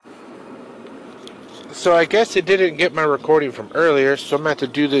So I guess it didn't get my recording from earlier, so I'm going to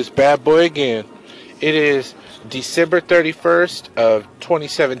have to do this bad boy again. It is December 31st of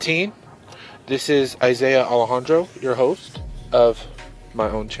 2017. This is Isaiah Alejandro, your host of my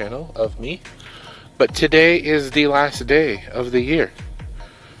own channel, of me. But today is the last day of the year.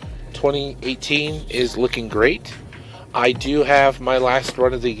 2018 is looking great. I do have my last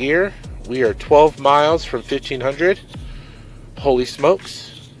run of the year. We are 12 miles from 1500. Holy smokes.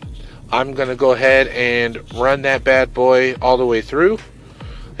 I'm going to go ahead and run that bad boy all the way through.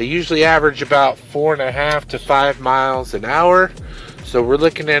 I usually average about 4.5 to 5 miles an hour. So we're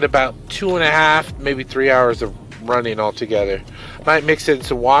looking at about 2.5, maybe 3 hours of running altogether. Might mix in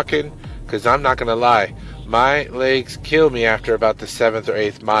some walking, because I'm not going to lie. My legs kill me after about the 7th or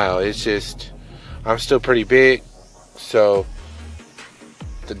 8th mile. It's just, I'm still pretty big. So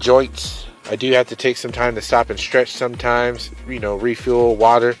the joints, I do have to take some time to stop and stretch sometimes, refuel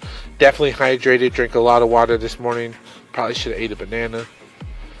water. Definitely hydrated, drink a lot of water this morning. Probably should have ate a banana.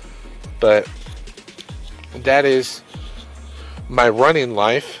 But that is my running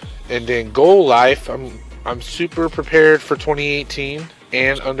life. And then goal life, I'm super prepared for 2018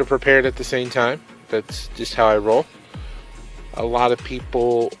 and underprepared at the same time. That's just how I roll. A lot of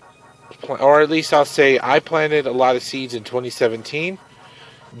people, or at least I'll say I planted a lot of seeds in 2017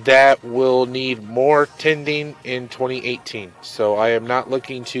 that will need more tending in 2018. So I am not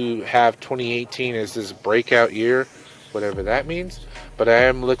looking to have 2018 as this breakout year, whatever that means, but I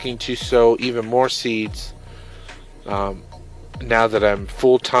am looking to sow even more seeds now that I'm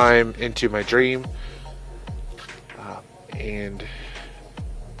full-time into my dream, and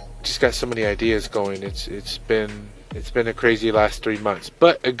just got so many ideas going. It's been a crazy last 3 months,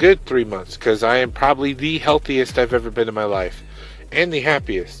 but a good 3 months, because I am probably the healthiest I've ever been in my life and the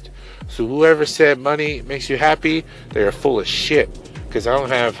happiest. So whoever said money makes you happy, they are full of shit, because I don't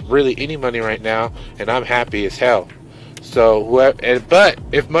have really any money right now and I'm happy as hell. So but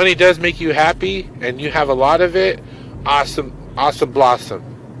if money does make you happy and you have a lot of it, awesome blossom.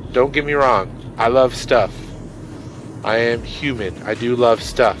 Don't get me wrong, I love stuff. I am human. I do love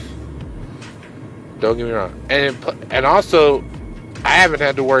stuff. Don't get me wrong. And also, I haven't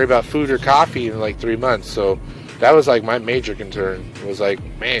had to worry about food or coffee in like 3 months. So that was like my major concern. It was like,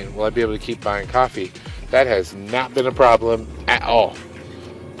 man, will I be able to keep buying coffee? That has not been a problem at all.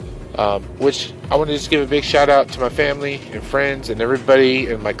 Which I want to just give a big shout out to my family and friends and everybody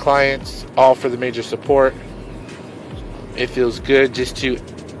and my clients, all for the major support. It feels good just to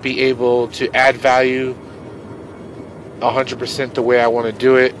be able to add value 100% the way I want to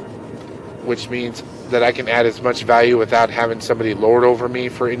do it, which means that I can add as much value without having somebody lord over me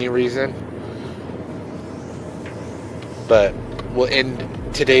for any reason. But we'll end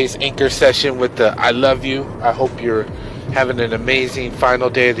today's anchor session with the I love you. I hope you're having an amazing final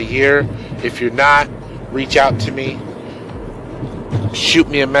day of the year. If you're not, reach out to me. Shoot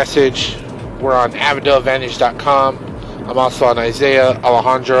me a message. We're on AvondaleAdvantage.com. I'm also on Isaiah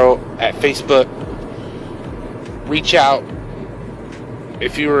Alejandro at Facebook. Reach out.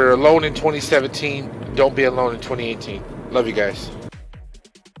 If you were alone in 2017, don't be alone in 2018. Love you guys.